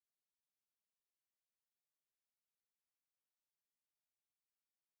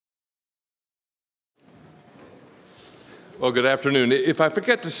Well, good afternoon. If I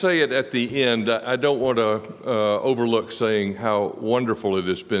forget to say it at the end, I don't want to overlook saying how wonderful it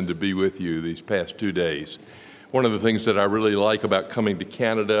has been to be with you these past 2 days. One of the things that I really like about coming to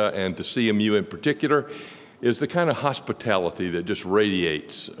Canada and to CMU in particular is the kind of hospitality that just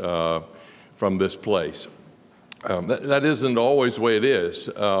radiates from this place. That isn't always the way it is.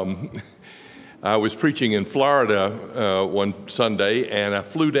 I was preaching in Florida one Sunday, and I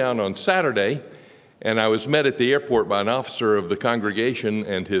flew down on Saturday, and I was met at the airport by an officer of the congregation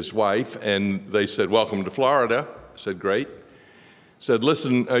and his wife, and they said, "Welcome to Florida." I said, "Great." Said,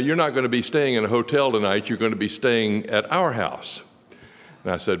 "Listen, you're not going to be staying in a hotel tonight. You're going to be staying at our house."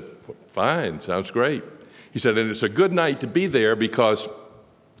 And I said, "Fine, sounds great." He said, "And it's a good night to be there because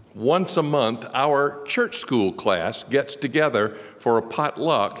once a month our church school class gets together for a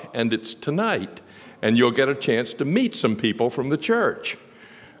potluck, and it's tonight, and you'll get a chance to meet some people from the church."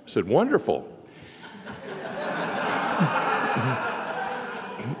 I said, "Wonderful."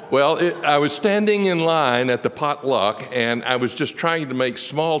 Well, I was standing in line at the potluck, and I was just trying to make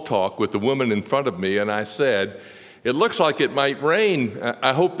small talk with the woman in front of me, and I said, "It looks like it might rain.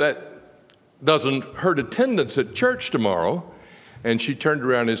 I hope that doesn't hurt attendance at church tomorrow." And she turned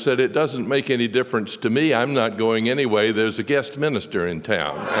around and said, "It doesn't make any difference to me. I'm not going anyway. There's a guest minister in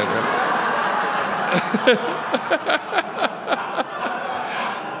town."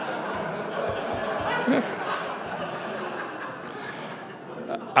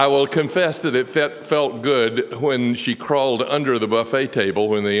 I will confess that it felt good when she crawled under the buffet table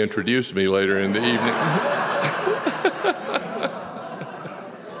when they introduced me later in the evening.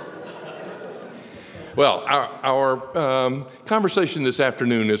 Well, our conversation this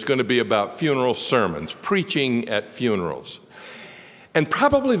afternoon is going to be about funeral sermons, preaching at funerals. And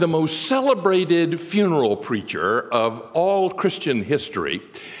probably the most celebrated funeral preacher of all Christian history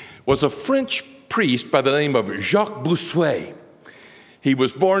was a French priest by the name of Jacques Bossuet. He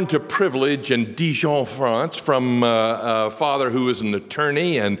was born to privilege in Dijon, France, from a father who was an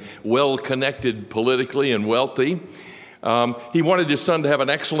attorney and well-connected politically and wealthy. He wanted his son to have an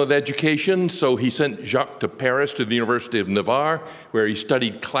excellent education, so he sent Jacques to Paris to the University of Navarre, where he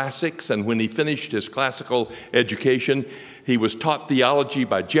studied classics, and when he finished his classical education, he was taught theology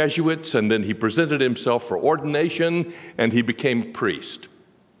by Jesuits, and then he presented himself for ordination, and he became a priest.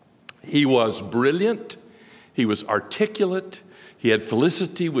 He was brilliant, he was articulate, he had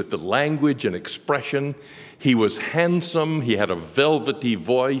felicity with the language and expression. He was handsome, he had a velvety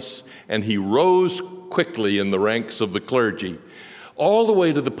voice, and he rose quickly in the ranks of the clergy, all the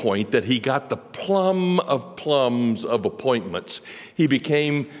way to the point that he got the plum of plums of appointments. He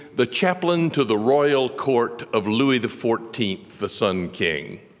became the chaplain to the royal court of Louis XIV, the Sun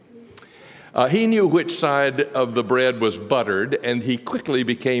King. He knew which side of the bread was buttered, and he quickly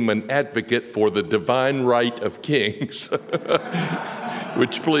became an advocate for the divine right of kings,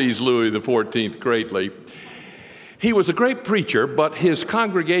 which pleased Louis XIV greatly. He was a great preacher, but his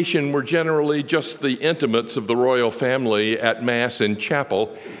congregation were generally just the intimates of the royal family at Mass in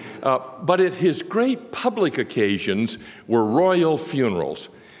chapel. But at his great public occasions were royal funerals,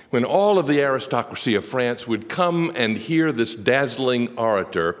 when all of the aristocracy of France would come and hear this dazzling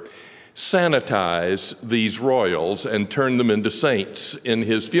orator sanitize these royals and turn them into saints in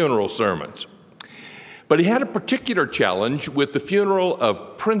his funeral sermons. But he had a particular challenge with the funeral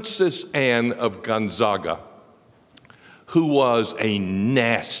of Princess Anne of Gonzaga, who was a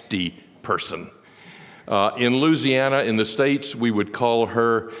nasty person. In Louisiana, in the States, we would call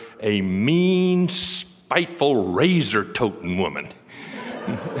her a mean, spiteful, razor-toting woman.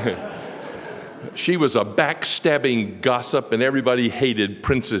 She was a backstabbing gossip, and everybody hated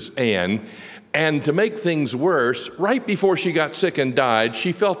Princess Anne. And to make things worse, right before she got sick and died,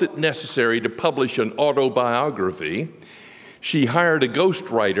 she felt it necessary to publish an autobiography. She hired a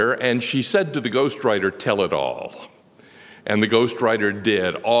ghostwriter, and she said to the ghostwriter, "Tell it all." And the ghostwriter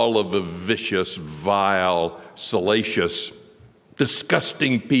did. All of the vicious, vile, salacious,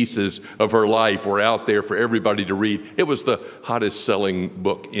 disgusting pieces of her life were out there for everybody to read. It was the hottest selling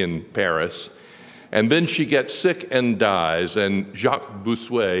book in Paris. And then she gets sick and dies, and Jacques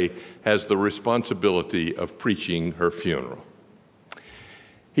Bossuet has the responsibility of preaching her funeral.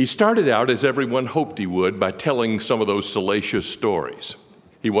 He started out, as everyone hoped he would, by telling some of those salacious stories.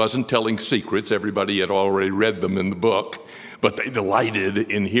 He wasn't telling secrets. Everybody had already read them in the book, but they delighted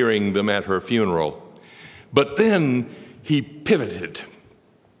in hearing them at her funeral. But then he pivoted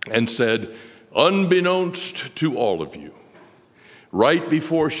and said, "Unbeknownst to all of you, right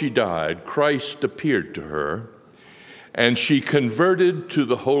before she died, Christ appeared to her, and she converted to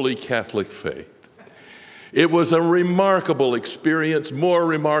the Holy Catholic faith. It was a remarkable experience, more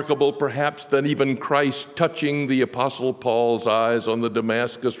remarkable perhaps than even Christ touching the Apostle Paul's eyes on the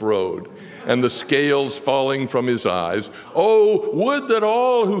Damascus road and the scales falling from his eyes. Oh, would that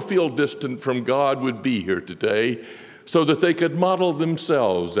all who feel distant from God would be here today so that they could model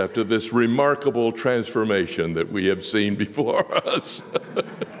themselves after this remarkable transformation that we have seen before us.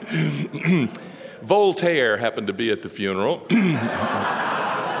 Voltaire happened to be at the funeral.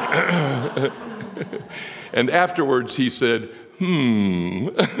 And afterwards he said,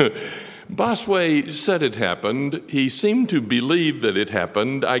 Bossuet said it happened. He seemed to believe that it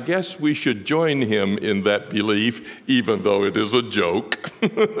happened. I guess we should join him in that belief, even though it is a joke.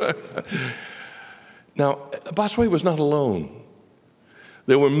 Now, Bossuet was not alone.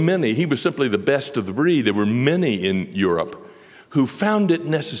 There were many. He was simply the best of the breed. There were many in Europe who found it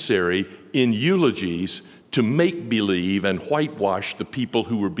necessary in eulogies to make believe and whitewash the people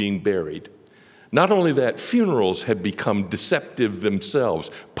who were being buried. Not only that, funerals had become deceptive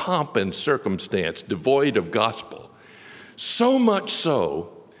themselves, pomp and circumstance, devoid of gospel. So much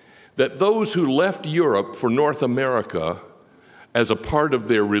so that those who left Europe for North America as a part of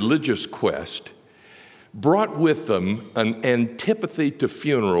their religious quest brought with them an antipathy to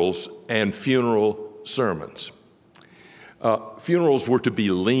funerals and funeral sermons. Funerals were to be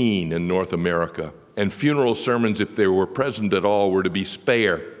lean in North America, and funeral sermons, if they were present at all, were to be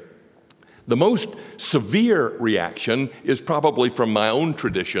spare. The most severe reaction is probably from my own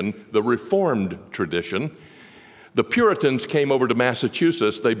tradition, the Reformed tradition. The Puritans came over to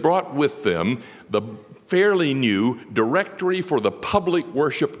Massachusetts. They brought with them the fairly new Directory for the Public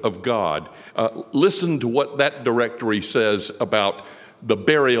Worship of God. Listen to what that directory says about the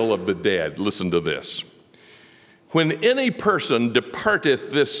burial of the dead. Listen to this. When any person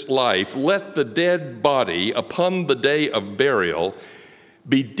departeth this life, let the dead body upon the day of burial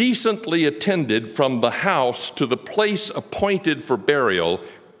be decently attended from the house to the place appointed for burial,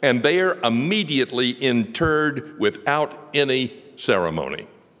 and there immediately interred without any ceremony.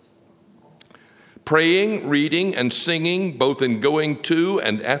 Praying, reading, and singing, both in going to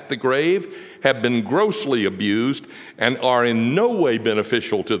and at the grave, have been grossly abused and are in no way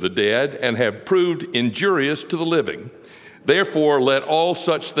beneficial to the dead and have proved injurious to the living. Therefore, let all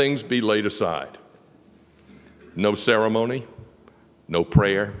such things be laid aside. No ceremony, no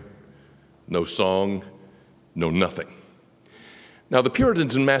prayer, no song, no nothing. Now, the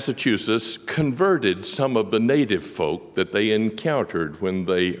Puritans in Massachusetts converted some of the native folk that they encountered when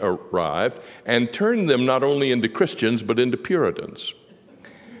they arrived and turned them not only into Christians, but into Puritans.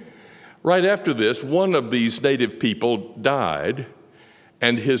 Right after this, one of these native people died,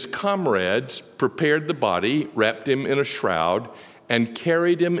 and his comrades prepared the body, wrapped him in a shroud, and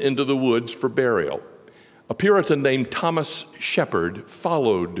carried him into the woods for burial. A Puritan named Thomas Shepard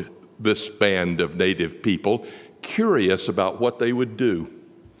followed this band of native people, curious about what they would do.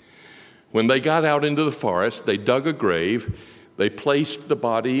 When they got out into the forest, they dug a grave, they placed the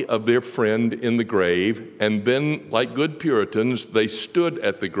body of their friend in the grave, and then, like good Puritans, they stood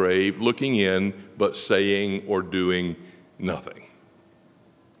at the grave looking in, but saying or doing nothing.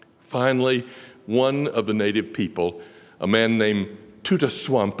 Finally, one of the native people, a man named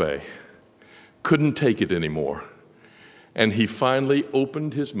Tutaswampe, couldn't take it anymore, and he finally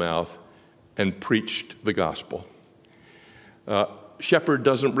opened his mouth and preached the gospel. Shepard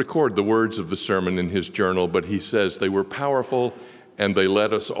doesn't record the words of the sermon in his journal, but he says they were powerful and they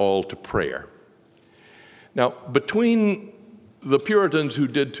led us all to prayer. Now, between the Puritans who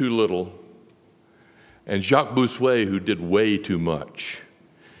did too little and Jacques Bossuet who did way too much,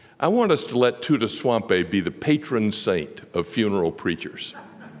 I want us to let Tutaswampe be the patron saint of funeral preachers.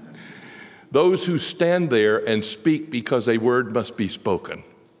 Those who stand there and speak because a word must be spoken,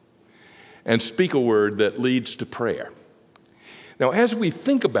 and speak a word that leads to prayer. Now, as we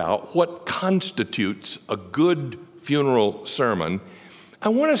think about what constitutes a good funeral sermon, I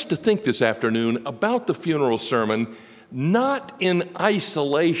want us to think this afternoon about the funeral sermon not in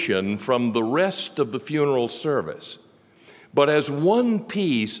isolation from the rest of the funeral service, but as one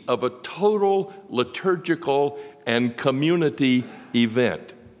piece of a total liturgical and community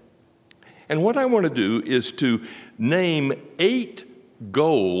event. And what I want to do is to name 8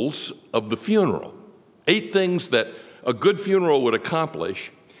 goals of the funeral, 8 things that a good funeral would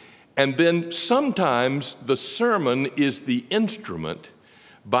accomplish, and then sometimes the sermon is the instrument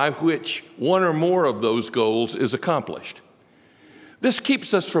by which one or more of those goals is accomplished. This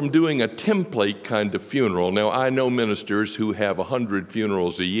keeps us from doing a template kind of funeral. Now, I know ministers who have 100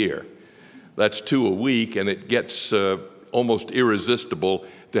 funerals a year. That's 2 a week, and it gets almost irresistible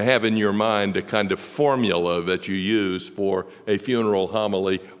to have in your mind a kind of formula that you use for a funeral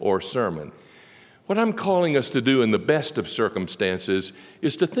homily or sermon. What I'm calling us to do in the best of circumstances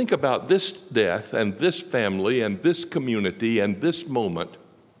is to think about this death and this family and this community and this moment,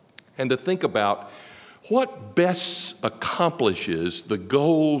 and to think about what best accomplishes the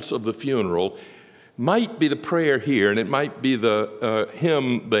goals of the funeral. Might be the prayer here, and it might be the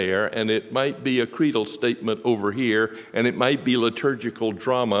hymn there, and it might be a creedal statement over here, and it might be liturgical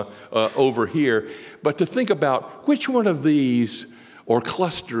drama over here. But to think about which one of these or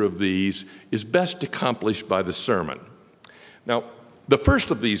cluster of these is best accomplished by the sermon. Now, the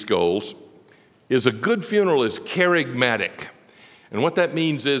first of these goals is a good funeral is charismatic. And what that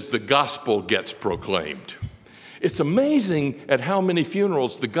means is the gospel gets proclaimed. It's amazing at how many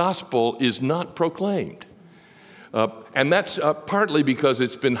funerals the gospel is not proclaimed. And that's partly because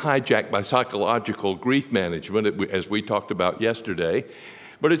it's been hijacked by psychological grief management, as we talked about yesterday.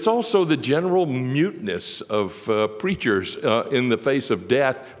 But it's also the general muteness of preachers in the face of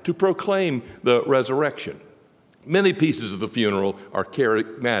death to proclaim the resurrection. Many pieces of the funeral are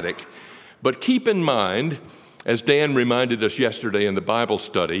charismatic. But keep in mind, as Dan reminded us yesterday in the Bible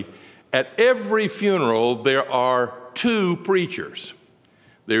study, at every funeral, there are two preachers.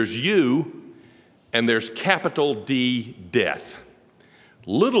 There's you, and there's capital D, death.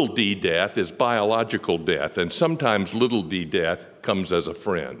 Little d death is biological death, and sometimes little d death comes as a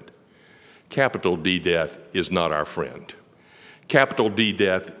friend. Capital D death is not our friend. Capital D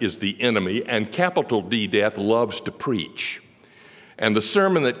death is the enemy, and capital D death loves to preach. And the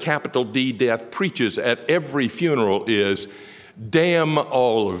sermon that capital D death preaches at every funeral is, damn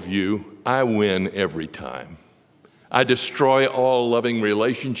all of you, I win every time. I destroy all loving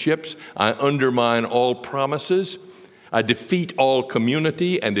relationships. I undermine all promises. I defeat all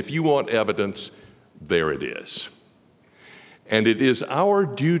community. And if you want evidence, there it is. And it is our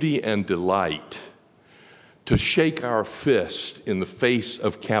duty and delight to shake our fist in the face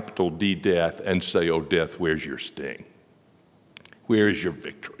of capital D death and say, oh, death, where's your sting? Where is your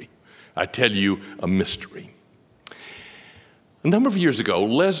victory? I tell you a mystery. A number of years ago,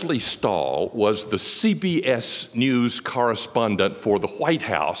 Leslie Stahl was the CBS News correspondent for the White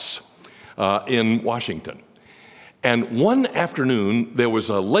House in Washington. And one afternoon, there was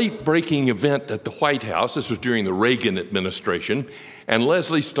a late-breaking event at the White House. This was during the Reagan administration. And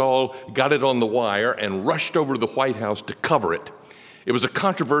Leslie Stahl got it on the wire and rushed over to the White House to cover it. It was a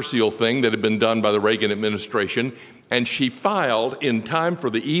controversial thing that had been done by the Reagan administration. And she filed, in time for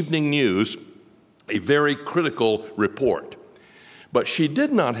the evening news, a very critical report. But she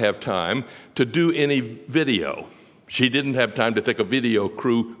did not have time to do any video. She didn't have time to take a video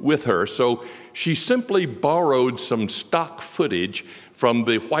crew with her, so she simply borrowed some stock footage from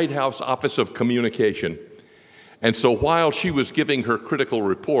the White House Office of Communication. And so while she was giving her critical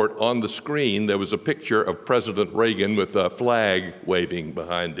report, on the screen there was a picture of President Reagan with a flag waving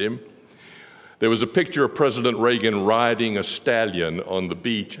behind him. There was a picture of President Reagan riding a stallion on the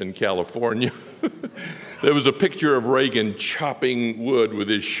beach in California. There was a picture of Reagan chopping wood with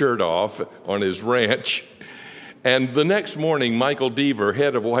his shirt off on his ranch. And the next morning, Michael Deaver,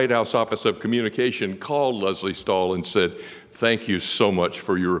 head of White House Office of Communication, called Leslie Stahl and said, "Thank you so much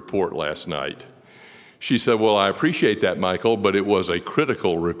for your report last night." She said, "Well, I appreciate that, Michael, but it was a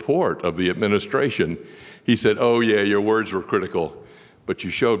critical report of the administration." He said, "Oh, yeah, your words were critical, but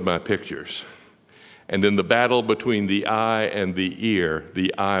you showed my pictures. And in the battle between the eye and the ear,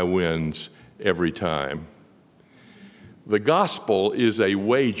 the eye wins every time." The gospel is a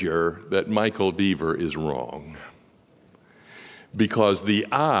wager that Michael Deaver is wrong, because the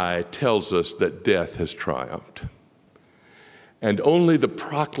eye tells us that death has triumphed. And only the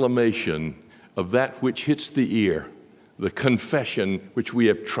proclamation of that which hits the ear, the confession which we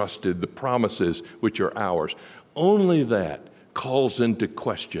have trusted, the promises which are ours, only that calls into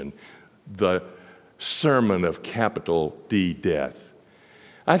question the sermon of capital D death.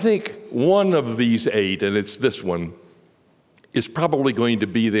 I think one of these 8, and it's this one, is probably going to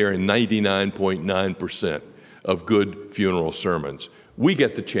be there in 99.9% of good funeral sermons. We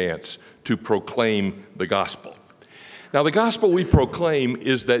get the chance to proclaim the gospel. Now, the gospel we proclaim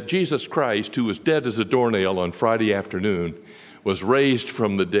is that Jesus Christ, who was dead as a doornail on Friday afternoon, was raised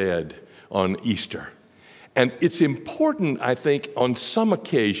from the dead on Easter. And it's important, I think, on some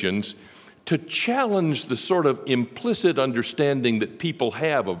occasions, to challenge the sort of implicit understanding that people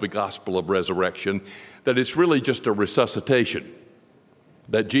have of the gospel of resurrection, that it's really just a resuscitation.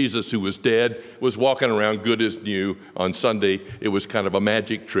 That Jesus, who was dead, was walking around good as new on Sunday. It was kind of a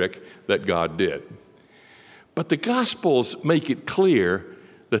magic trick that God did. But the Gospels make it clear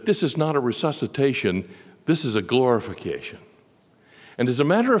that this is not a resuscitation, this is a glorification. And as a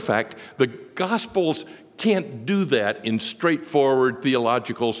matter of fact, the Gospels can't do that in straightforward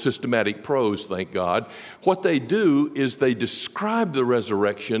theological systematic prose, thank God. What they do is they describe the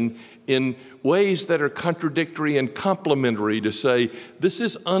resurrection in ways that are contradictory and complementary to say, this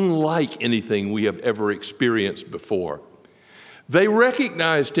is unlike anything we have ever experienced before. They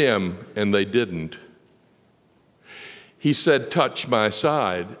recognized him, and they didn't. He said, touch my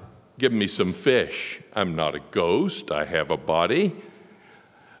side, give me some fish. I'm not a ghost, I have a body.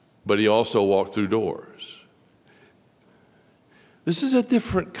 But he also walked through doors. This is a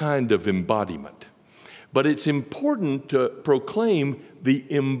different kind of embodiment. But it's important to proclaim the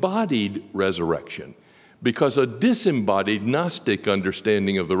embodied resurrection, because a disembodied Gnostic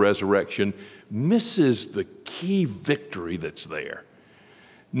understanding of the resurrection misses the key victory that's there.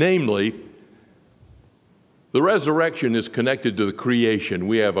 Namely, the resurrection is connected to the creation.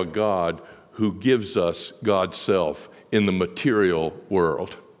 We have a God who gives us God's self in the material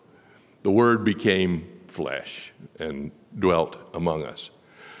world. The Word became flesh and dwelt among us.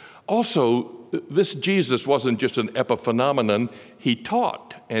 Also, this Jesus wasn't just an epiphenomenon. He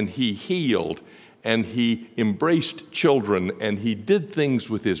taught and he healed and he embraced children and he did things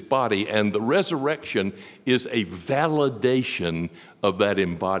with his body, and the resurrection is a validation of that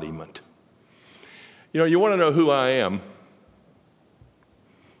embodiment. You know, you want to know who I am?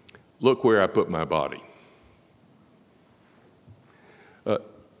 Look where I put my body.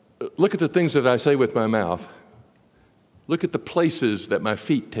 Look at the things that I say with my mouth. Look at the places that my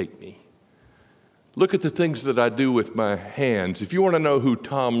feet take me. Look at the things that I do with my hands. If you want to know who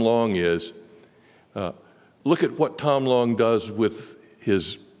Tom Long is, look at what Tom Long does with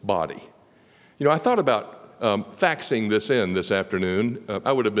his body. You know, I thought about faxing this in this afternoon.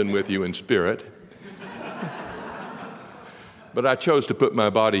 I would have been with you in spirit. But I chose to put my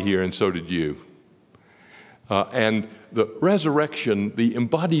body here, and so did you. And the resurrection, the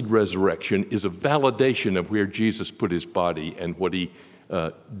embodied resurrection, is a validation of where Jesus put his body and what he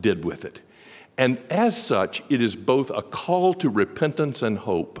did with it. And as such, it is both a call to repentance and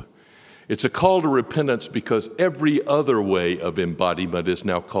hope. It's a call to repentance because every other way of embodiment is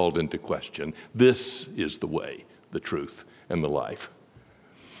now called into question. This is the way, the truth, and the life.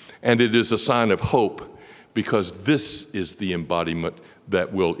 And it is a sign of hope because this is the embodiment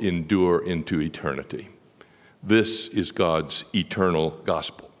that will endure into eternity. This is God's eternal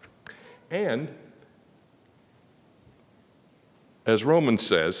gospel. And as Romans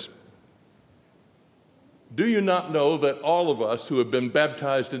says, do you not know that all of us who have been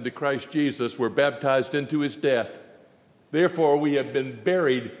baptized into Christ Jesus were baptized into his death? Therefore, we have been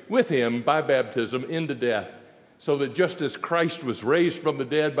buried with him by baptism into death, so that just as Christ was raised from the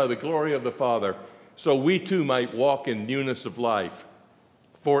dead by the glory of the Father, so we too might walk in newness of life.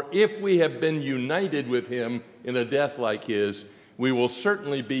 For if we have been united with him in a death like his, we will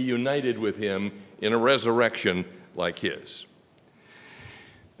certainly be united with him in a resurrection like his.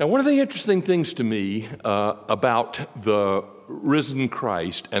 Now, one of the interesting things to me about the risen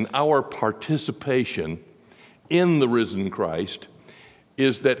Christ and our participation in the risen Christ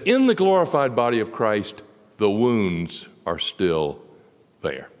is that in the glorified body of Christ, the wounds are still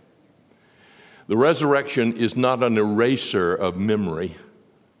there. The resurrection is not an eraser of memory,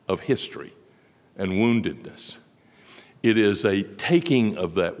 of history and woundedness. It is a taking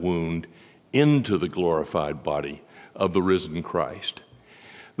of that wound into the glorified body of the risen Christ.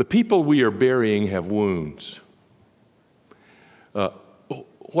 The people we are burying have wounds.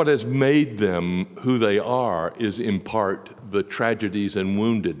 What has made them who they are is in part the tragedies and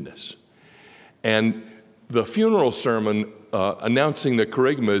woundedness. And the funeral sermon announcing the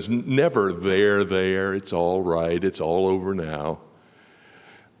kerygma is never there, it's all right, it's all over now.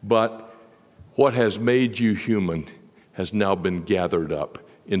 But what has made you human has now been gathered up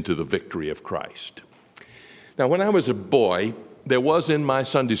into the victory of Christ. Now, when I was a boy, there was in my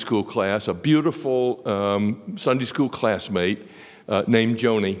Sunday school class a beautiful Sunday school classmate named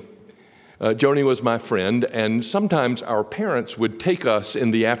Joni. Joni was my friend, and sometimes our parents would take us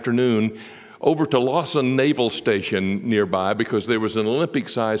in the afternoon over to Lawson Naval Station nearby because there was an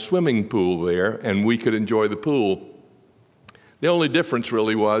Olympic-sized swimming pool there, and we could enjoy the pool. The only difference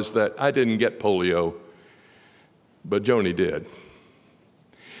really was that I didn't get polio, but Joni did.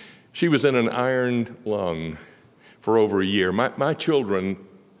 She was in an iron lung for over a year. My children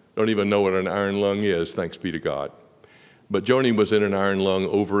don't even know what an iron lung is, thanks be to God. But Joni was in an iron lung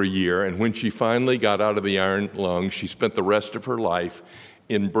over a year, and when she finally got out of the iron lung, she spent the rest of her life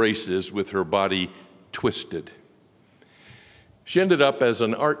in braces with her body twisted. She ended up as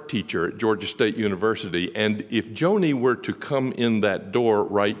an art teacher at Georgia State University, and if Joni were to come in that door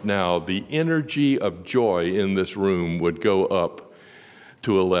right now, the energy of joy in this room would go up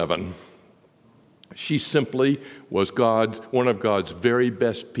to 11. She simply was one of God's very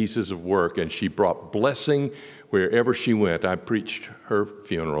best pieces of work, and she brought blessing wherever she went. I preached her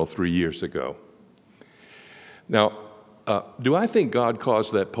funeral 3 years ago. Now, do I think God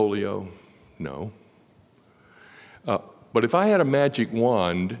caused that polio? No. But if I had a magic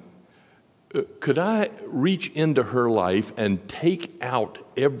wand, could I reach into her life and take out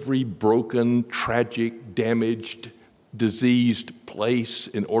every broken, tragic, damaged, diseased place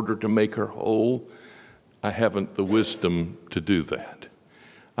in order to make her whole? I haven't the wisdom to do that.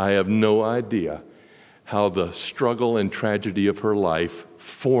 I have no idea how the struggle and tragedy of her life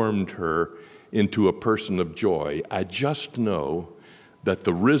formed her into a person of joy. I just know that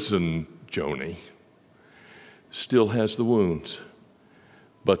the risen Joni still has the wounds,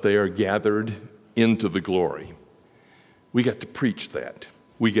 but they are gathered into the glory. We get to preach that.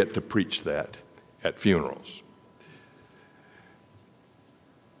 We get to preach that at funerals.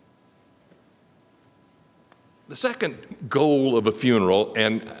 The second goal of a funeral,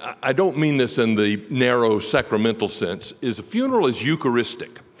 and I don't mean this in the narrow sacramental sense, is a funeral is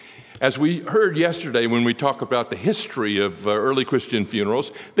Eucharistic. As we heard yesterday when we talked about the history of early Christian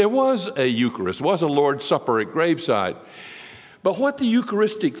funerals, there was a Eucharist, was a Lord's Supper at graveside. But what the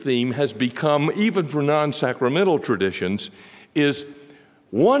Eucharistic theme has become, even for non-sacramental traditions, is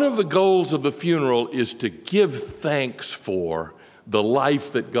one of the goals of the funeral is to give thanks for the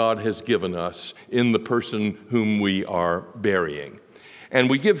life that God has given us in the person whom we are burying. And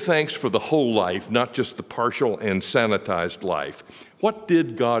we give thanks for the whole life, not just the partial and sanitized life. What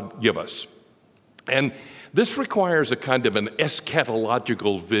did God give us? And this requires a kind of an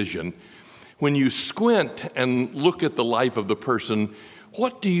eschatological vision. When you squint and look at the life of the person,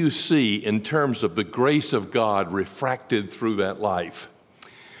 what do you see in terms of the grace of God refracted through that life?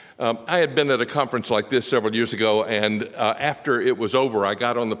 I had been at a conference like this several years ago, and after it was over, I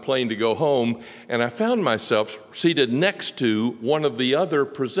got on the plane to go home, and I found myself seated next to one of the other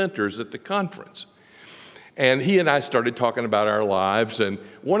presenters at the conference. And he and I started talking about our lives, and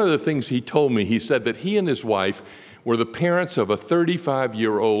one of the things he told me, he said that he and his wife were the parents of a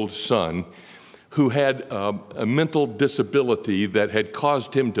 35-year-old son who had a mental disability that had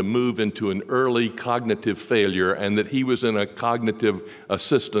caused him to move into an early cognitive failure, and that he was in a cognitive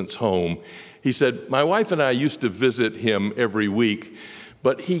assistance home. He said, my wife and I used to visit him every week,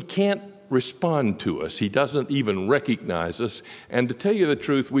 but he can't respond to us. He doesn't even recognize us, and to tell you the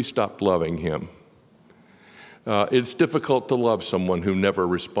truth, we stopped loving him. It's difficult to love someone who never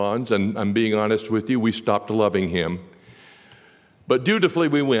responds, and I'm being honest with you, we stopped loving him. But dutifully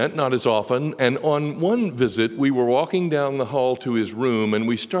we went, not as often, and on one visit we were walking down the hall to his room, and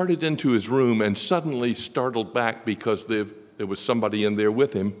we started into his room and suddenly startled back because there was somebody in there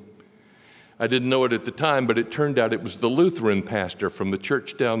with him. I didn't know it at the time, but it turned out it was the Lutheran pastor from the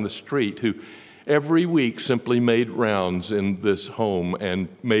church down the street who every week simply made rounds in this home and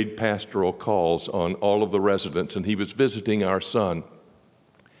made pastoral calls on all of the residents, and he was visiting our son.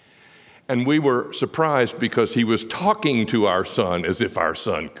 And we were surprised because he was talking to our son as if our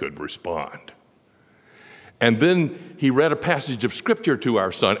son could respond. And then he read a passage of scripture to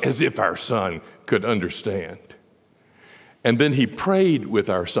our son as if our son could understand. And then he prayed with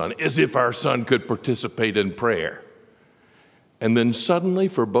our son as if our son could participate in prayer. And then suddenly,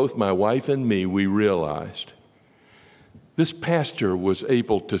 for both my wife and me, we realized this pastor was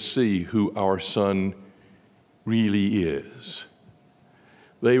able to see who our son really is.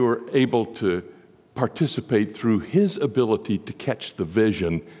 They were able to participate through his ability to catch the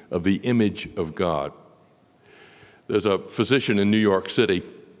vision of the image of God. There's a physician in New York City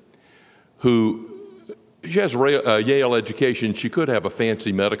who, she has a Yale education. She could have a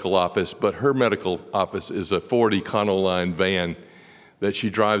fancy medical office, but her medical office is a Ford Econoline van that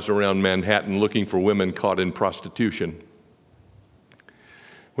she drives around Manhattan looking for women caught in prostitution.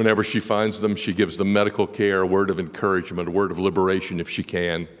 Whenever she finds them, she gives them medical care, a word of encouragement, a word of liberation if she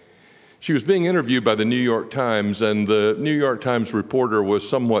can. She was being interviewed by the New York Times, and the New York Times reporter was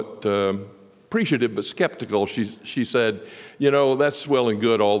somewhat appreciative but skeptical. She said, you know, that's well and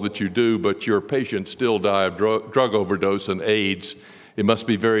good, all that you do, but your patients still die of drug overdose and AIDS. It must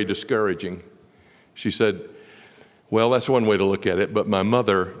be very discouraging. She said, well, that's one way to look at it, but my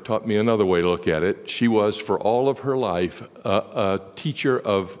mother taught me another way to look at it. She was, for all of her life, a teacher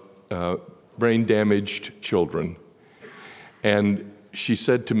of brain-damaged children. And she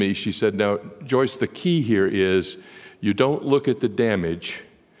said to me, she said, now, Joyce, the key here is you don't look at the damage,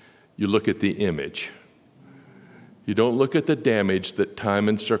 you look at the image. You don't look at the damage that time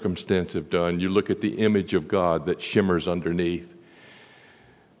and circumstance have done, you look at the image of God that shimmers underneath.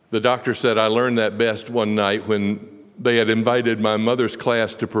 The doctor said, I learned that best one night when they had invited my mother's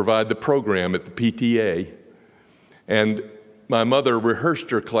class to provide the program at the PTA. And my mother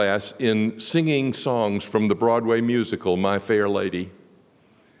rehearsed her class in singing songs from the Broadway musical, My Fair Lady.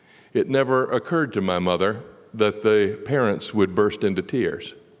 It never occurred to my mother that the parents would burst into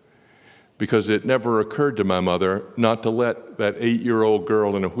tears, because it never occurred to my mother not to let that 8-year-old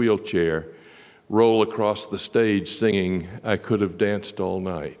girl in a wheelchair roll across the stage singing, I could have danced all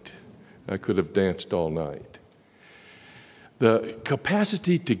night. I could have danced all night. The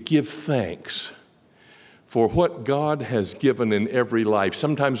capacity to give thanks for what God has given in every life.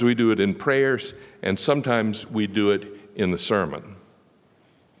 Sometimes we do it in prayers, and sometimes we do it in the sermon.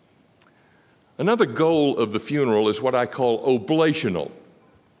 Another goal of the funeral is what I call oblational.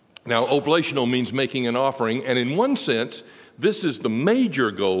 Now, oblational means making an offering, and in one sense, this is the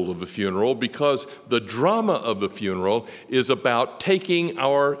major goal of the funeral, because the drama of the funeral is about taking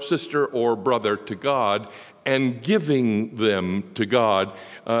our sister or brother to God and giving them to God,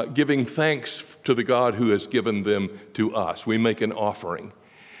 giving thanks to the God who has given them to us. We make an offering.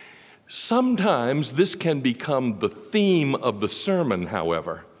 Sometimes this can become the theme of the sermon,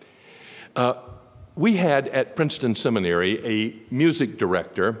 however. We had at Princeton Seminary a music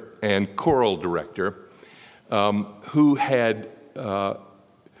director and choral director who had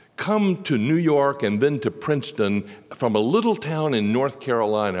come to New York and then to Princeton from a little town in North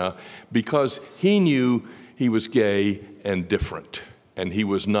Carolina because he knew he was gay and different, and he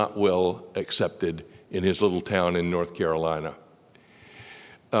was not well accepted in his little town in North Carolina.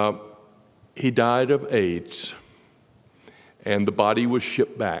 He died of AIDS, and the body was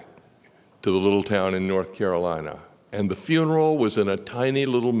shipped back to the little town in North Carolina. And the funeral was in a tiny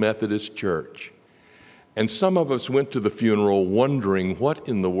little Methodist church. And some of us went to the funeral wondering what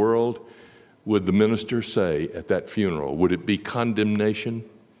in the world would the minister say at that funeral? Would it be condemnation?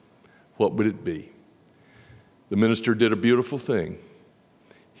 What would it be? The minister did a beautiful thing.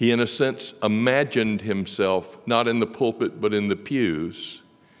 He, in a sense, imagined himself not in the pulpit but in the pews,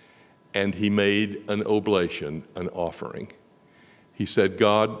 and he made an oblation, an offering. He said,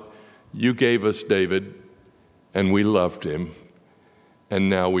 God, you gave us David, and we loved him, and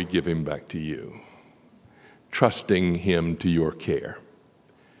now we give him back to you, trusting him to your care.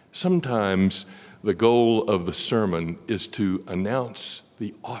 Sometimes the goal of the sermon is to announce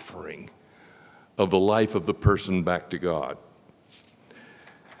the offering of the life of the person back to God.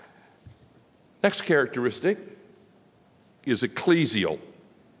 Next characteristic is ecclesial.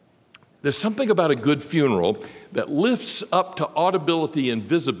 There's something about a good funeral that lifts up to audibility and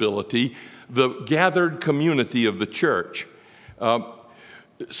visibility the gathered community of the church.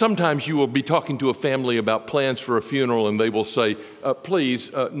 Sometimes you will be talking to a family about plans for a funeral, and they will say, please,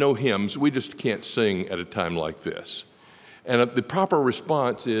 no hymns. We just can't sing at a time like this. And the proper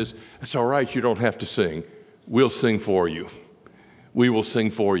response is, it's all right, you don't have to sing. We'll sing for you. We will sing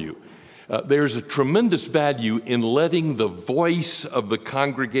for you. There's a tremendous value in letting the voice of the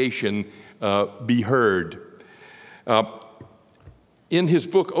congregation be heard. In his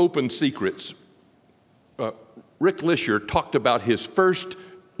book, Open Secrets, Rick Lisher talked about his first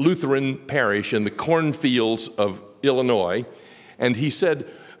Lutheran parish in the cornfields of Illinois, and he said,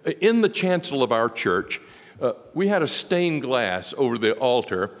 in the chancel of our church, we had a stained glass over the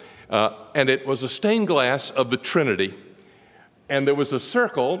altar, and it was a stained glass of the Trinity. And there was a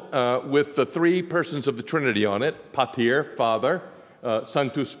circle with the three persons of the Trinity on it: Pater, Father,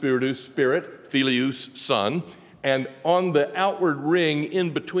 Sanctus Spiritus, Spirit, Filius, Son. And on the outward ring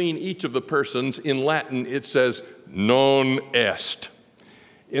in between each of the persons, in Latin, it says, non est.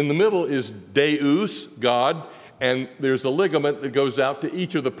 In the middle is Deus, God, and there's a ligament that goes out to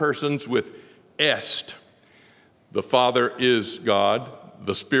each of the persons with est. The Father is God,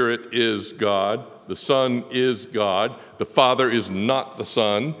 the Spirit is God, the Son is God, the Father is not the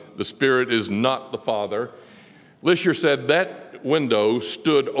Son, the Spirit is not the Father. Lisher said that window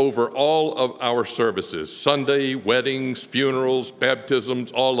stood over all of our services, Sunday, weddings, funerals,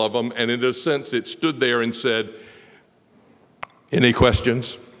 baptisms, all of them, and in a sense it stood there and said, any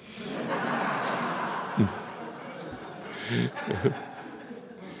questions?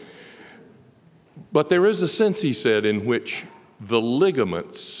 But there is a sense, he said, in which the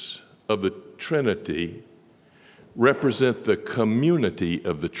ligaments of the Trinity represent the community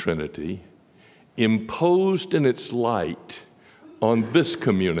of the Trinity imposed in its light on this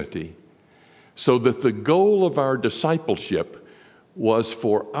community, so that the goal of our discipleship was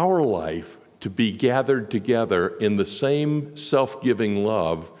for our life to be gathered together in the same self-giving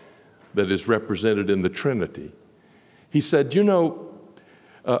love that is represented in the Trinity. He said, you know,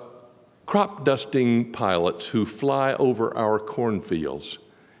 crop dusting pilots who fly over our cornfields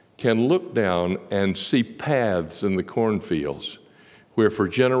can look down and see paths in the cornfields where for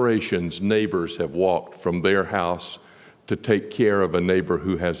generations neighbors have walked from their house to take care of a neighbor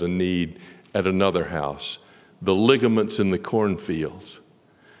who has a need at another house. The ligaments in the cornfields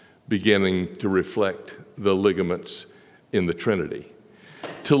beginning to reflect the ligaments in the Trinity.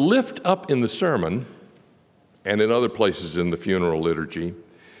 To lift up in the sermon and in other places in the funeral liturgy,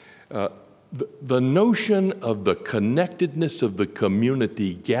 the notion of the connectedness of the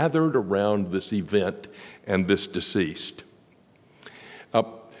community gathered around this event and this deceased.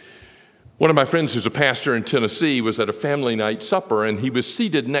 One of my friends who's a pastor in Tennessee was at a family night supper, and he was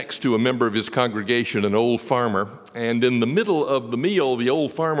seated next to a member of his congregation, an old farmer. And in the middle of the meal, the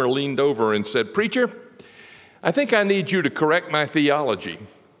old farmer leaned over and said, "Preacher, I think I need you to correct my theology."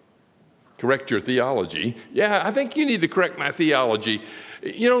 "Correct your theology?" "Yeah, I think you need to correct my theology.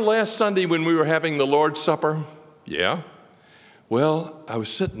 You know, last Sunday when we were having the Lord's Supper?" "Yeah." "Well, I was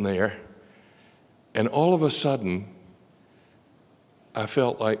sitting there, and all of a sudden, I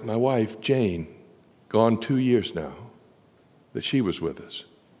felt like my wife, Jane, gone 2 years now, that she was with us.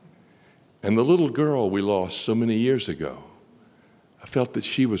 And the little girl we lost so many years ago, I felt that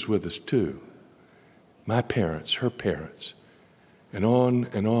she was with us too. My parents, her parents, and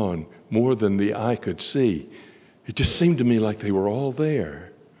on, more than the eye could see. It just seemed to me like they were all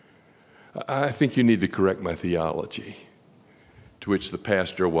there. I think you need to correct my theology." To which the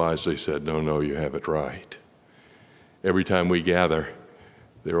pastor wisely said, No, you have it right. Every time we gather,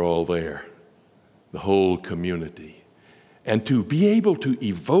 they're all there, the whole community. And to be able to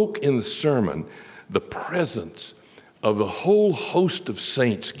evoke in the sermon the presence of the whole host of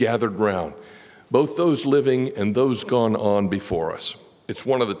saints gathered round, both those living and those gone on before us. It's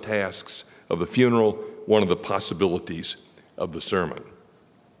one of the tasks of the funeral, one of the possibilities of the sermon.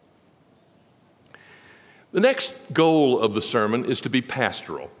 The next goal of the sermon is to be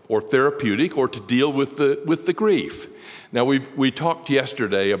pastoral or therapeutic or to deal with the grief. Now, we talked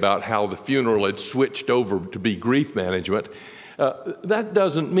yesterday about how the funeral had switched over to be grief management. That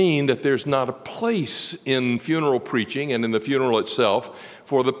doesn't mean that there's not a place in funeral preaching and in the funeral itself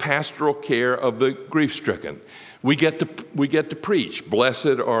for the pastoral care of the grief-stricken. We get to preach,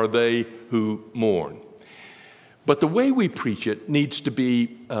 "Blessed are they who mourn." But the way we preach it needs to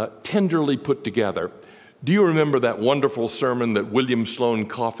be tenderly put together. Do you remember that wonderful sermon that William Sloane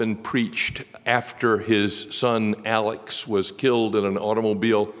Coffin preached after his son Alex was killed in an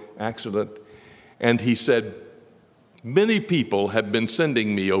automobile accident? And he said, "Many people have been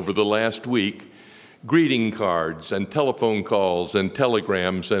sending me over the last week greeting cards and telephone calls and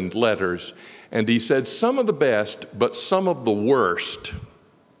telegrams and letters." And he said, "Some of the best, but some of the worst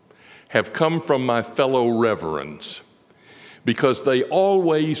have come from my fellow reverends because they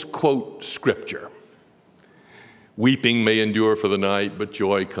always quote Scripture. Weeping may endure for the night, but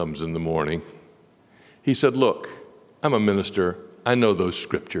joy comes in the morning." He said, "Look, I'm a minister. I know those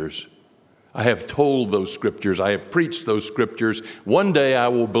Scriptures. I have told those Scriptures. I have preached those Scriptures. One day I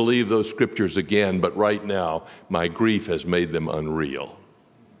will believe those Scriptures again, but right now my grief has made them unreal."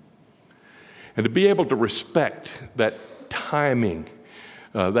 And to be able to respect that timing,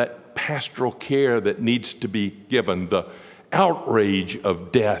 that pastoral care that needs to be given, the outrage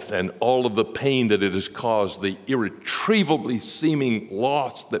of death and all of the pain that it has caused, the irretrievably seeming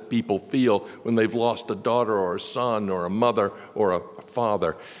loss that people feel when they've lost a daughter or a son or a mother or a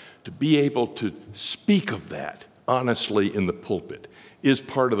father, to be able to speak of that honestly in the pulpit is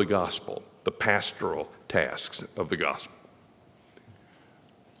part of the gospel, the pastoral tasks of the gospel.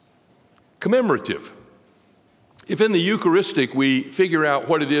 Commemorative. If in the Eucharistic we figure out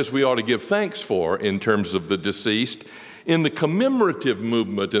what it is we ought to give thanks for in terms of the deceased, in the commemorative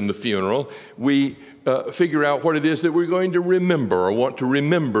movement in the funeral, we figure out what it is that we're going to remember or want to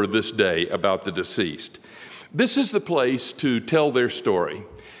remember this day about the deceased. This is the place to tell their story.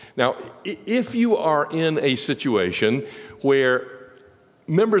 Now, if you are in a situation where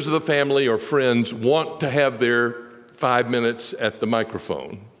members of the family or friends want to have their 5 minutes at the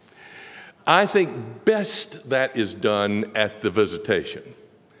microphone, I think best that is done at the visitation.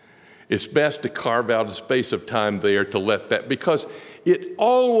 It's best to carve out a space of time there to let that, because it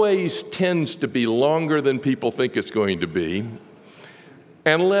always tends to be longer than people think it's going to be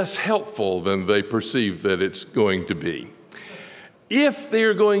and less helpful than they perceive that it's going to be. If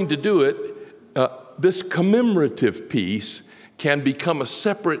they're going to do it, this commemorative piece can become a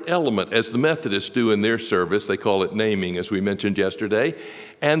separate element, as the Methodists do in their service. They call it naming, as we mentioned yesterday.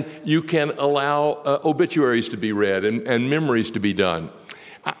 And you can allow obituaries to be read and memories to be done.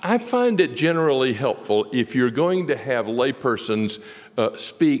 I find it generally helpful if you're going to have laypersons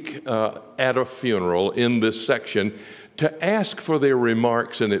speak at a funeral in this section to ask for their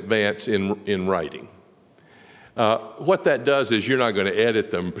remarks in advance in writing. What that does is you're not going to edit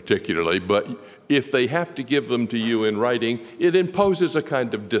them particularly, but if they have to give them to you in writing, it imposes a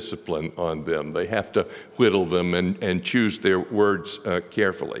kind of discipline on them. They have to whittle them and choose their words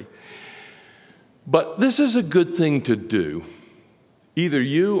carefully. But this is a good thing to do, either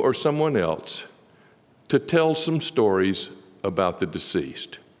you or someone else, to tell some stories about the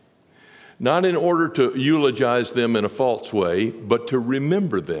deceased. Not in order to eulogize them in a false way, but to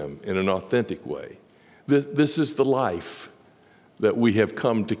remember them in an authentic way. This is the life that we have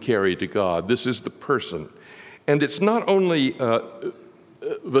come to carry to God. This is the person. And it's not only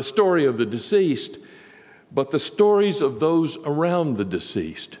the story of the deceased, but the stories of those around the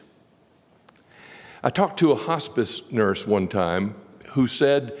deceased. I talked to a hospice nurse one time who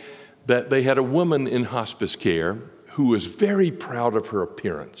said that they had a woman in hospice care who was very proud of her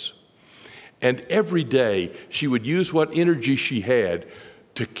appearance. And every day she would use what energy she had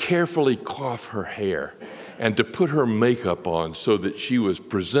to carefully coif her hair and to put her makeup on so that she was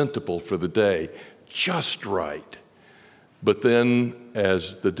presentable for the day, just right. But then,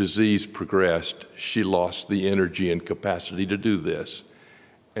 as the disease progressed, she lost the energy and capacity to do this.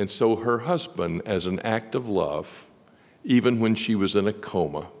 And so her husband, as an act of love, even when she was in a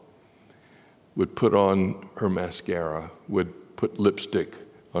coma, would put on her mascara, would put lipstick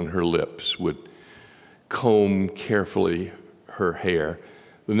on her lips, would comb carefully her hair.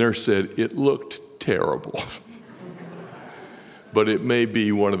 The nurse said, it looked terrible, but it may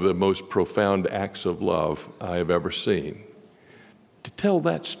be one of the most profound acts of love I have ever seen. To tell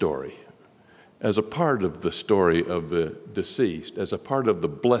that story as a part of the story of the deceased, as a part of the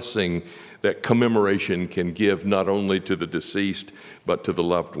blessing that commemoration can give not only to the deceased, but to the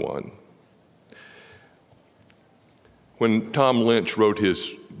loved one. When Tom Lynch wrote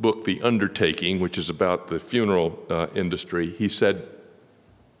his book, The Undertaking, which is about the funeral industry, he said,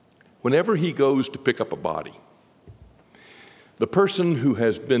 whenever he goes to pick up a body, the person who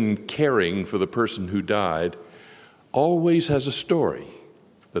has been caring for the person who died always has a story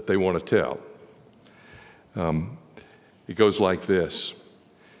that they want to tell. It goes like this.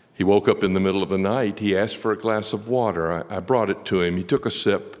 He woke up in the middle of the night. He asked for a glass of water. I brought it to him. He took a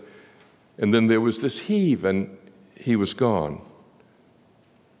sip, and then there was this heave, and he was gone.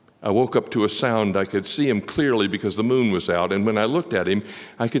 I woke up to a sound. I could see him clearly because the moon was out, and when I looked at him,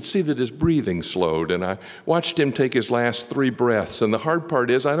 I could see that his breathing slowed, and I watched him take his last 3 breaths. And the hard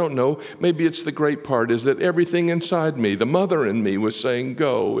part is, I don't know, maybe it's the great part, is that everything inside me, the mother in me, was saying,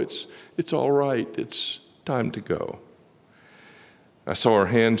 go, it's all right, it's time to go. I saw her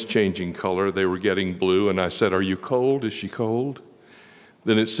hands changing color. They were getting blue, and I said, are you cold? Is she cold?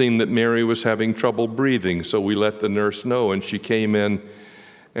 Then it seemed that Mary was having trouble breathing, so we let the nurse know, and she came in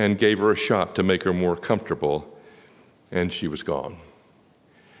and gave her a shot to make her more comfortable, and she was gone.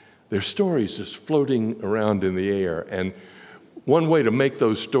 There's stories just floating around in the air, and one way to make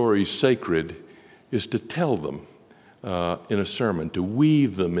those stories sacred is to tell them in a sermon, to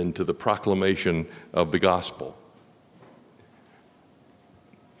weave them into the proclamation of the gospel.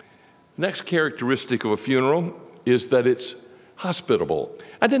 Next characteristic of a funeral is that it's hospitable.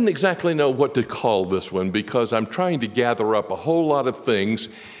 I didn't exactly know what to call this one because I'm trying to gather up a whole lot of things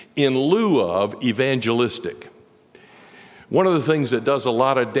in lieu of evangelistic. One of the things that does a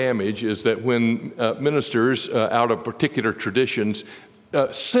lot of damage is that when ministers out of particular traditions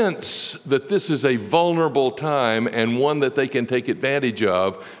sense that this is a vulnerable time and one that they can take advantage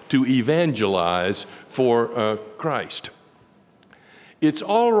of to evangelize for Christ. It's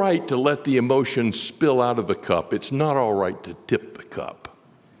all right to let the emotions spill out of the cup. It's not all right to tip the cup.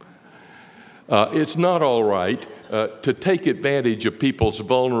 It's not all right to take advantage of people's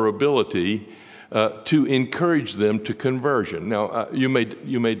vulnerability to encourage them to conversion. Now, you may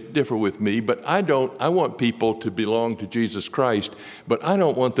differ with me, but I want people to belong to Jesus Christ, but I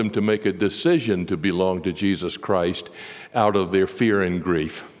don't want them to make a decision to belong to Jesus Christ out of their fear and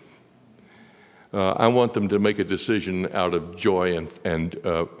grief. I want them to make a decision out of joy and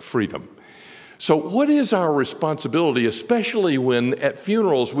freedom. So what is our responsibility, especially when at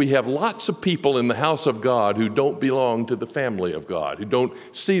funerals we have lots of people in the house of God who don't belong to the family of God, who don't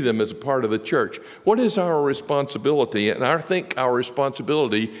see them as a part of the church? What is our responsibility? And I think our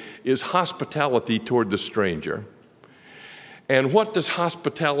responsibility is hospitality toward the stranger. And what does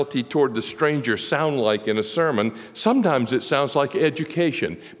hospitality toward the stranger sound like in a sermon? Sometimes it sounds like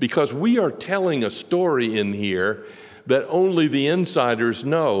education, because we are telling a story in here that only the insiders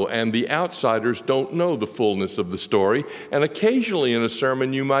know, and the outsiders don't know the fullness of the story. And occasionally in a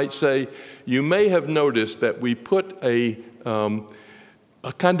sermon you might say, you may have noticed that we put a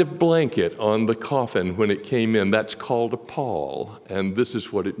kind of blanket on the coffin when it came in. That's called a pall, and this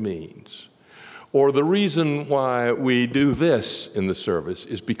is what it means. Or the reason why we do this in the service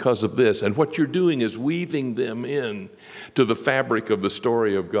is because of this. And what you're doing is weaving them in to the fabric of the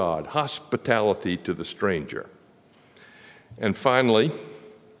story of God, hospitality to the stranger. And finally,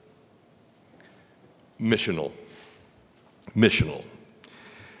 missional. Missional.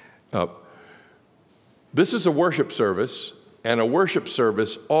 This is a worship service, and a worship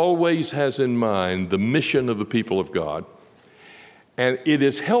service always has in mind the mission of the people of God. And it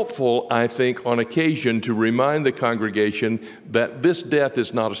is helpful, I think, on occasion to remind the congregation that this death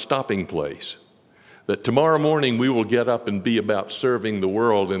is not a stopping place, that tomorrow morning we will get up and be about serving the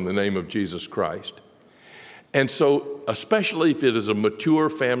world in the name of Jesus Christ. And so, especially if it is a mature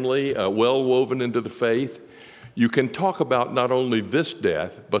family, well woven into the faith, you can talk about not only this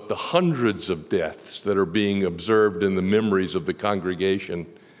death, but the hundreds of deaths that are being observed in the memories of the congregation,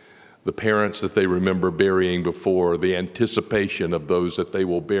 the parents that they remember burying before, the anticipation of those that they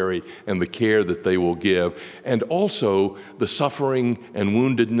will bury, and the care that they will give, and also the suffering and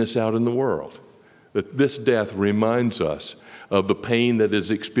woundedness out in the world. That this death reminds us of the pain that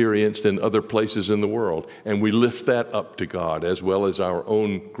is experienced in other places in the world, and we lift that up to God as well as our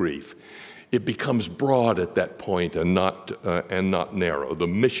own grief. It becomes broad at that point and not narrow, the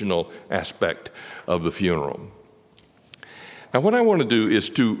missional aspect of the funeral. Now, what I want to do is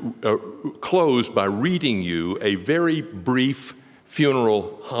to close by reading you a very brief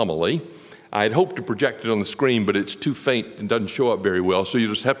funeral homily. I had hoped to project it on the screen, but it's too faint and doesn't show up very well, so you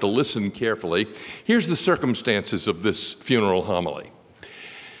just have to listen carefully. Here's the circumstances of this funeral homily.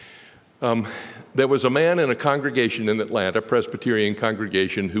 There was a man in a congregation in Atlanta, Presbyterian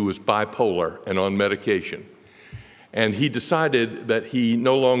congregation, who was bipolar and on medication. And he decided that he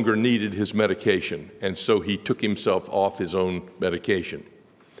no longer needed his medication, and so he took himself off his own medication.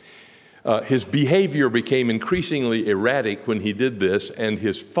 His behavior became increasingly erratic when he did this, and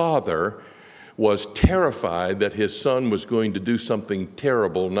his father was terrified that his son was going to do something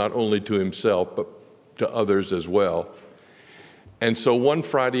terrible, not only to himself, but to others as well. And so one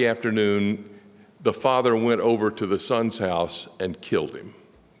Friday afternoon, the father went over to the son's house and killed him,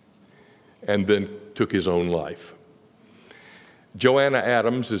 and then took his own life. Joanna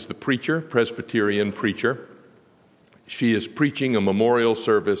Adams is the preacher, Presbyterian preacher. She is preaching a memorial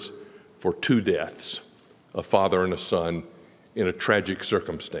service for two deaths, a father and a son, in a tragic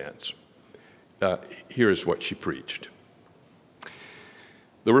circumstance. Here's what she preached.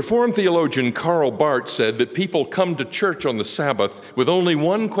 The Reformed theologian Karl Barth said that people come to church on the Sabbath with only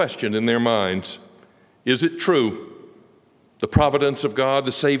one question in their minds: is it true? The providence of God,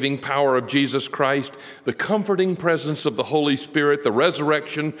 the saving power of Jesus Christ, the comforting presence of the Holy Spirit, the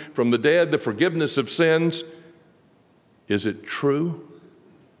resurrection from the dead, the forgiveness of sins. Is it true?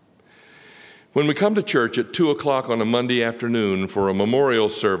 When we come to church at 2 o'clock on a Monday afternoon for a memorial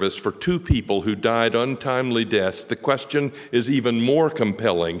service for two people who died untimely deaths, the question is even more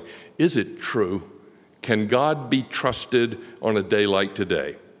compelling. Is it true? Can God be trusted on a day like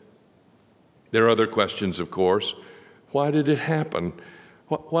today? There are other questions, of course. Why did it happen?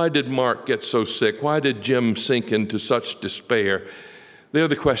 Why did Mark get so sick? Why did Jim sink into such despair? They're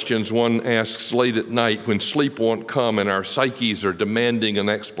the questions one asks late at night when sleep won't come and our psyches are demanding an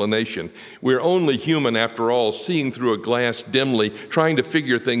explanation. We're only human after all, seeing through a glass dimly, trying to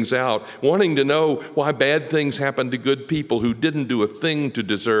figure things out, wanting to know why bad things happen to good people who didn't do a thing to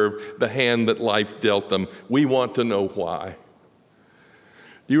deserve the hand that life dealt them. We want to know why.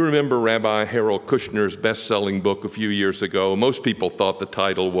 Do you remember Rabbi Harold Kushner's best-selling book a few years ago? Most people thought the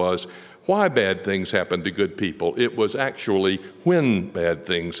title was Why Bad Things Happen to Good People. It was actually When Bad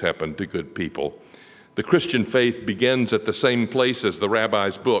Things Happen to Good People. The Christian faith begins at the same place as the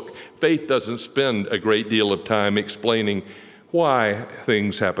rabbi's book. Faith doesn't spend a great deal of time explaining why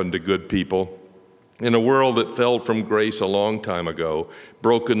things happen to good people. In a world that fell from grace a long time ago,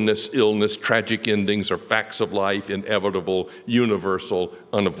 brokenness, illness, tragic endings are facts of life, inevitable, universal,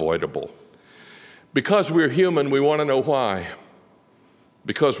 unavoidable. Because we're human, we want to know why.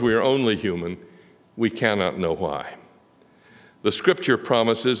 Because we are only human, we cannot know why. The Scripture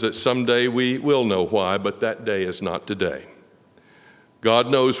promises that someday we will know why, but that day is not today.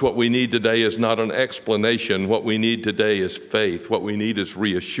 God knows what we need today is not an explanation. What we need today is faith. What we need is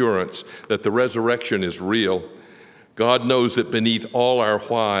reassurance that the resurrection is real. God knows that beneath all our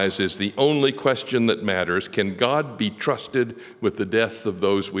whys is the only question that matters. Can God be trusted with the deaths of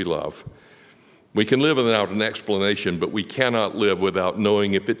those we love? We can live without an explanation, but we cannot live without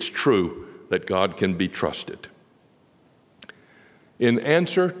knowing if it's true that God can be trusted. In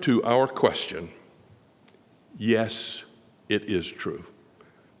answer to our question, yes, it is true.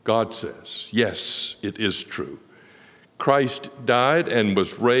 God says, yes, it is true. Christ died and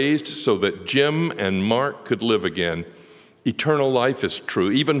was raised so that Jim and Mark could live again. Eternal life is true.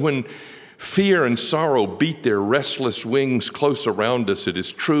 Even when fear and sorrow beat their restless wings close around us, it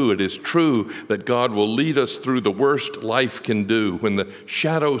is true. It is true that God will lead us through the worst life can do. When the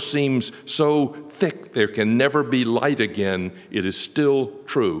shadow seems so thick there can never be light again, it is still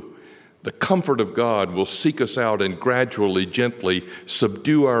true. The comfort of God will seek us out and gradually, gently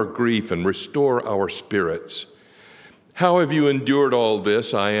subdue our grief and restore our spirits. How have you endured all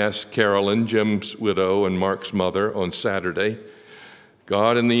this? I asked Carolyn, Jim's widow and Mark's mother, on Saturday.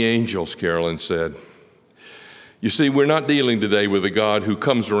 God and the angels, Carolyn said. You see, we're not dealing today with a God who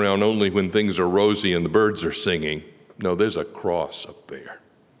comes around only when things are rosy and the birds are singing. No, there's a cross up there.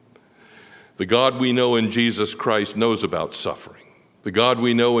 The God we know in Jesus Christ knows about suffering. The God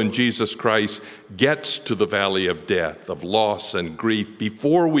we know in Jesus Christ gets to the valley of death, of loss and grief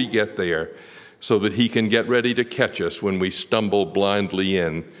before we get there, so that he can get ready to catch us when we stumble blindly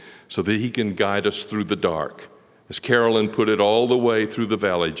in, so that he can guide us through the dark. As Carolyn put it, all the way through the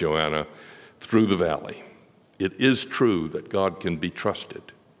valley, Joanna, through the valley. It is true that God can be trusted.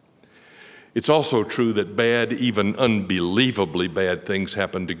 It's also true that bad, even unbelievably bad things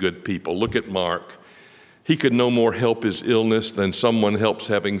happen to good people. Look at Mark. He could no more help his illness than someone helps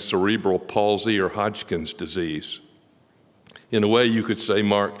having cerebral palsy or Hodgkin's disease. In a way, you could say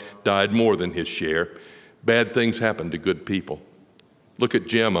Mark died more than his share. Bad things happen to good people. Look at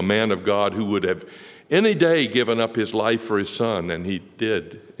Jim, a man of God who would have any day given up his life for his son, and he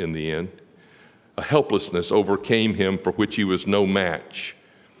did in the end. A helplessness overcame him for which he was no match.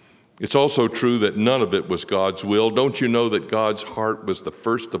 It's also true that none of it was God's will. Don't you know that God's heart was the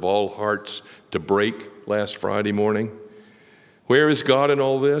first of all hearts to break last Friday morning? Where is God in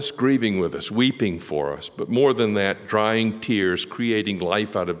all this? Grieving with us, weeping for us, but more than that, drying tears, creating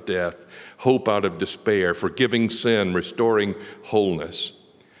life out of death, hope out of despair, forgiving sin, restoring wholeness.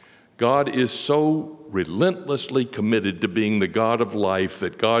 God is so relentlessly committed to being the God of life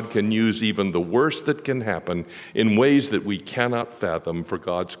that God can use even the worst that can happen in ways that we cannot fathom for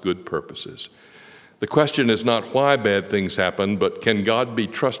God's good purposes. The question is not why bad things happen, but can God be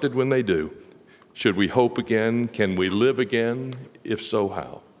trusted when they do? Should we hope again? Can we live again? If so,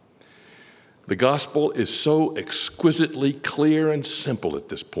 how? The gospel is so exquisitely clear and simple at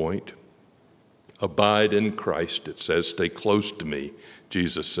this point. Abide in Christ, it says. Stay close to me,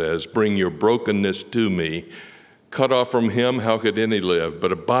 Jesus says. Bring your brokenness to me. Cut off from him, how could any live?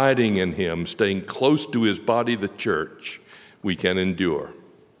 But abiding in him, staying close to his body, the church, we can endure.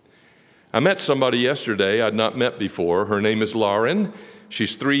 I met somebody yesterday I'd not met before. Her name is Lauren.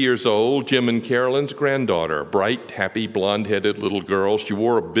 She's 3 years old, Jim and Carolyn's granddaughter, bright, happy, blonde-headed little girl. She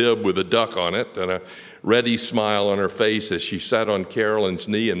wore a bib with a duck on it and a ready smile on her face as she sat on Carolyn's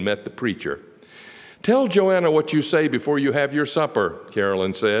knee and met the preacher. Tell Joanna what you say before you have your supper,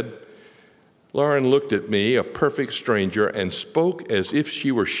 Carolyn said. Lauren looked at me, a perfect stranger, and spoke as if she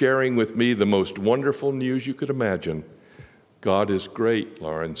were sharing with me the most wonderful news you could imagine. God is great,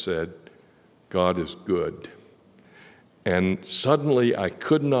 Lauren said. God is good. And suddenly I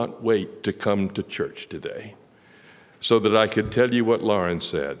could not wait to come to church today so that I could tell you what Lauren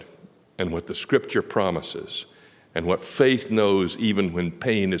said and what the scripture promises and what faith knows even when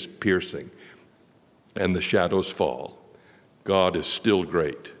pain is piercing and the shadows fall. God is still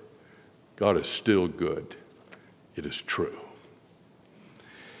great. God is still good. It is true.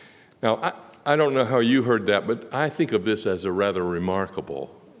 Now, I don't know how you heard that, but I think of this as a rather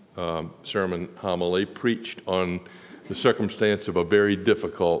remarkable sermon homily preached on the circumstance of a very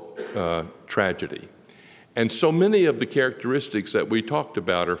difficult tragedy. And so many of the characteristics that we talked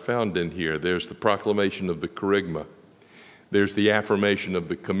about are found in here. There's the proclamation of the kerygma. There's the affirmation of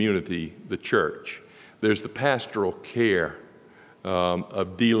the community, the church. There's the pastoral care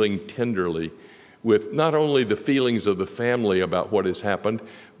of dealing tenderly with not only the feelings of the family about what has happened,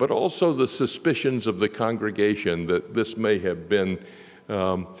 but also the suspicions of the congregation that this may have been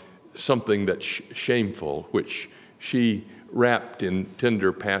something that's shameful, which she wrapped in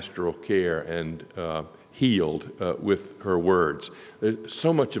tender pastoral care and healed with her words. There's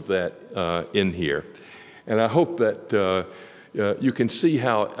so much of that in here. And I hope that you can see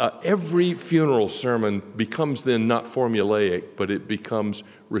how every funeral sermon becomes then not formulaic, but it becomes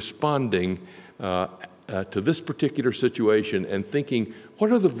responding to this particular situation and thinking,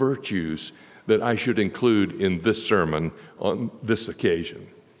 what are the virtues that I should include in this sermon on this occasion?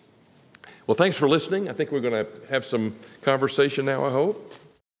 Well, thanks for listening. I think we're going to have some conversation now, I hope.